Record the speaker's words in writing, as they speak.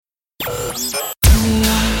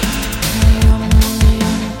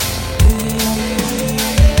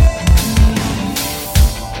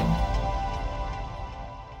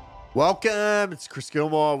Welcome, it's Chris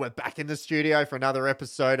Gilmore. We're back in the studio for another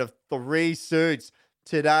episode of Three Suits.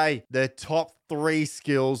 Today, the top 3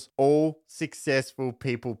 skills all successful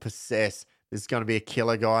people possess. This is going to be a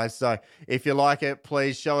killer, guys. So if you like it,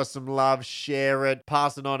 please show us some love, share it,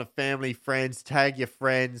 pass it on to family, friends, tag your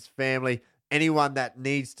friends, family, anyone that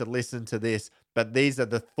needs to listen to this. But these are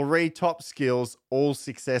the 3 top skills all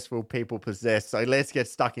successful people possess. So let's get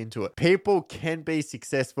stuck into it. People can be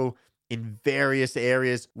successful in various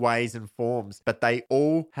areas, ways, and forms, but they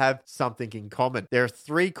all have something in common. There are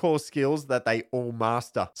 3 core skills that they all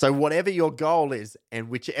master. So whatever your goal is and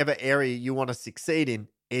whichever area you want to succeed in,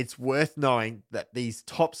 it's worth knowing that these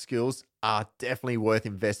top skills are definitely worth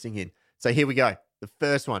investing in. So here we go. The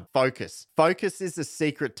first one, focus. Focus is the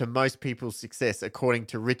secret to most people's success, according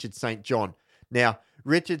to Richard St. John. Now,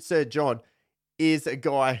 Richard St. John is a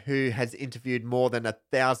guy who has interviewed more than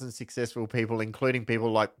 1,000 successful people, including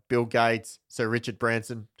people like Bill Gates, Sir Richard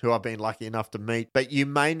Branson, who I've been lucky enough to meet. But you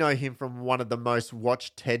may know him from one of the most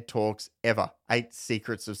watched TED Talks ever, 8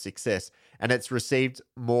 Secrets of Success. And it's received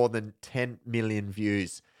more than 10 million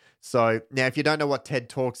views. So now if you don't know what TED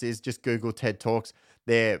Talks is, just Google TED Talks.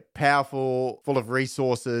 They're powerful, full of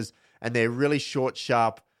resources, and they're really short,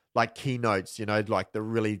 sharp, like keynotes, like they're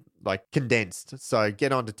really like condensed. So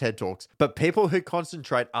get on to TED Talks. But people who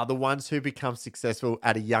concentrate are the ones who become successful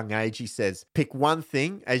at a young age, he says. Pick one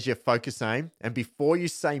thing as your focus aim, and before you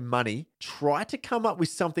say money, try to come up with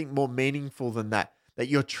something more meaningful than that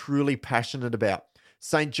you're truly passionate about.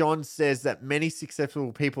 St. John says that many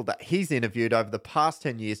successful people that he's interviewed over the past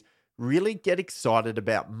 10 years really get excited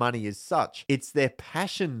about money as such. It's their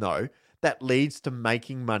passion, though, that leads to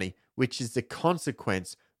making money, which is the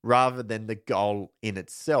consequence rather than the goal in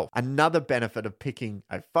itself. Another benefit of picking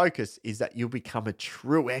a focus is that you'll become a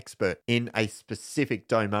true expert in a specific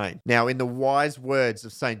domain. Now, in the wise words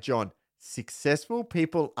of St. John, successful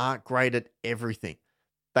people aren't great at everything.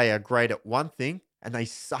 They are great at one thing and they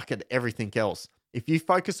suck at everything else. If you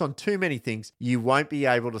focus on too many things, you won't be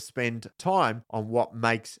able to spend time on what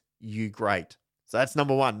makes you great. So that's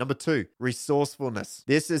number 1. Number 2, resourcefulness.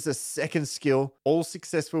 This is a second skill all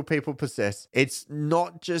successful people possess. It's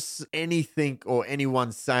not just anything or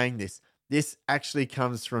anyone saying this. This actually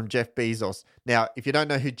comes from Jeff Bezos. Now, if you don't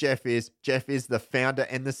know who Jeff is the founder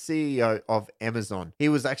and the CEO of Amazon. He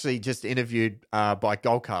was actually just interviewed by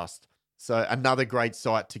Goldcast. So another great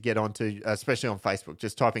site to get onto, especially on Facebook.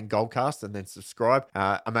 Just type in Goldcast and then subscribe.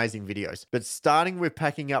 Amazing videos. But starting with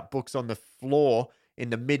packing up books on the floor in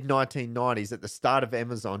the mid-1990s at the start of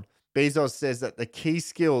Amazon, Bezos says that the key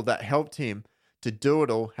skill that helped him to do it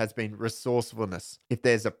all has been resourcefulness. If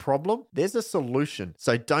there's a problem, there's a solution.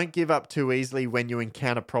 So don't give up too easily when you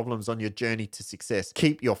encounter problems on your journey to success.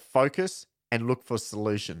 Keep your focus and look for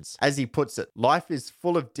solutions. As he puts it, life is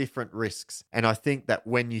full of different risks. And I think that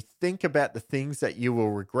when you think about the things that you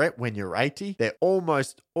will regret when you're 80, they're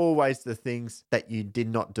almost always the things that you did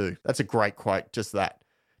not do. That's a great quote, just that.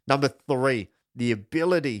 Number 3, the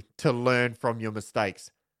ability to learn from your mistakes.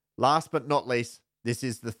 Last but not least, this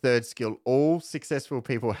is the third skill all successful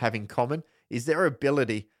people have in common, is their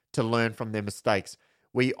ability to learn from their mistakes.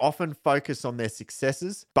 We often focus on their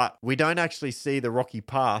successes, but we don't actually see the rocky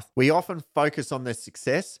path. We often focus on their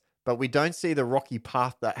success, but we don't see the rocky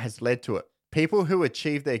path that has led to it. People who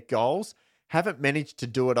achieve their goals haven't managed to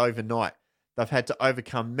do it overnight. They've had to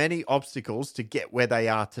overcome many obstacles to get where they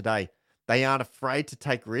are today. They aren't afraid to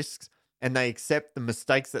take risks, and they accept the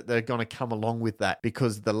mistakes that they're going to come along with that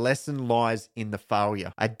because the lesson lies in the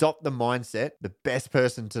failure. Adopt the mindset. The best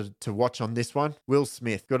person to watch on this one, Will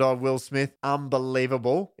Smith. Good old Will Smith.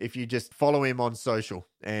 Unbelievable. If you just follow him on social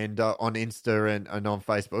and on Insta and on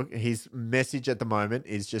Facebook, his message at the moment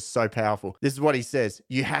is just so powerful. This is what he says.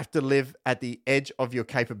 You have to live at the edge of your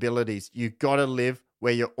capabilities. You got to live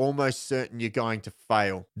where you're almost certain you're going to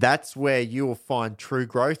fail. That's where you will find true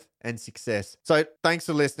growth and success. So thanks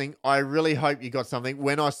for listening. I really hope you got something.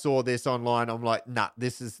 When I saw this online, I'm like, nah,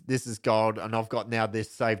 this is gold. And I've got now this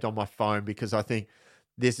saved on my phone because I think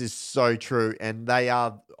this is so true. And they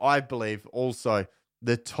are, I believe, also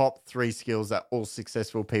the top 3 skills that all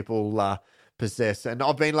successful people possess. And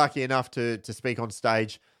I've been lucky enough to speak on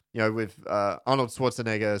stage, with Arnold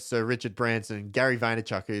Schwarzenegger, Sir Richard Branson, Gary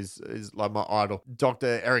Vaynerchuk, who's like my idol,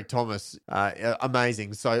 Dr. Eric Thomas,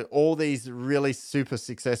 amazing. So all these really super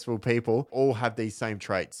successful people all have these same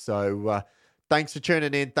traits. So thanks for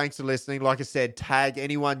tuning in. Thanks for listening. Like I said, tag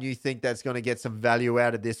anyone you think that's going to get some value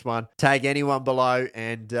out of this one. Tag anyone below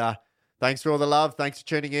and Thanks for all the love. Thanks for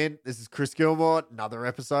tuning in. This is Chris Gilmore, another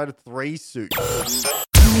episode of 3 Suits.